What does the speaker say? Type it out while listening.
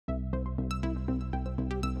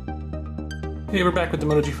Hey, we're back with the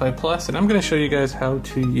Moto G5 Plus, and I'm going to show you guys how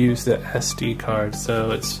to use the SD card.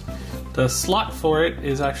 So the slot for it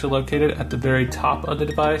is actually located at the very top of the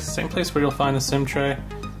device, same place where you'll find the SIM tray.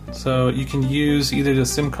 So you can use either the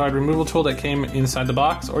SIM card removal tool that came inside the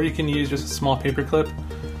box, or you can use just a small paper clip,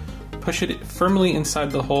 push it firmly inside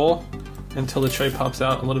the hole until the tray pops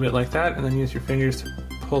out a little bit like that, and then use your fingers to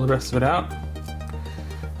pull the rest of it out.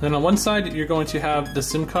 And then on one side you're going to have the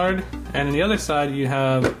SIM card, and on the other side you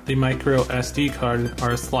have the micro SD card, or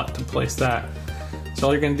a slot to place that. So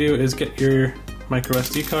all you're going to do is get your micro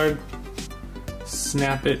SD card,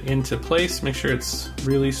 snap it into place, make sure it's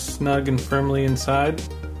really snug and firmly inside,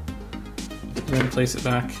 and then place it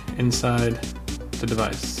back inside the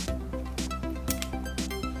device.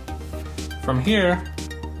 From here,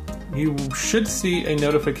 you should see a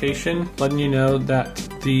notification letting you know that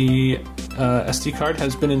the SD card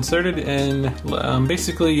has been inserted, and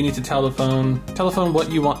basically you need to tell the phone what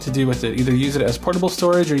you want to do with it. Either use it as portable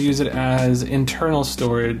storage or use it as internal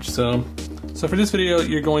storage. So for this video,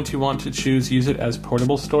 you're going to want to use it as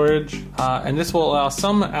portable storage, and this will allow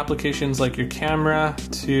some applications like your camera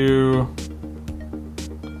to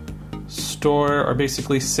store or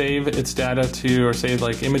basically save its data to, or save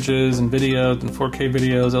like images and videos and 4K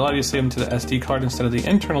videos. Allow you to save them to the SD card instead of the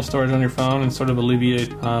internal storage on your phone, and sort of alleviate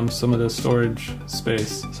some of the storage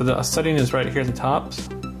space. So the setting is right here at the top,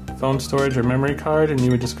 phone storage or memory card, and you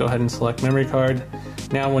would just go ahead and select memory card.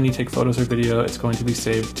 Now when you take photos or video, it's going to be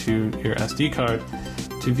saved to your SD card.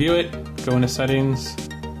 To view it, go into settings,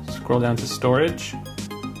 scroll down to storage,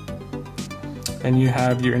 and you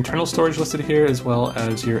have your internal storage listed here, as well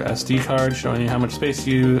as your SD card, showing you how much space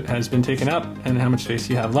has been taken up and how much space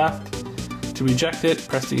you have left. To eject it,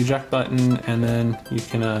 press the eject button, and then you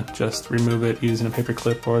can just remove it using a paper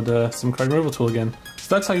clip or the SIM card removal tool again.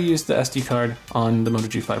 So that's how you use the SD card on the Moto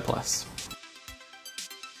G5 Plus.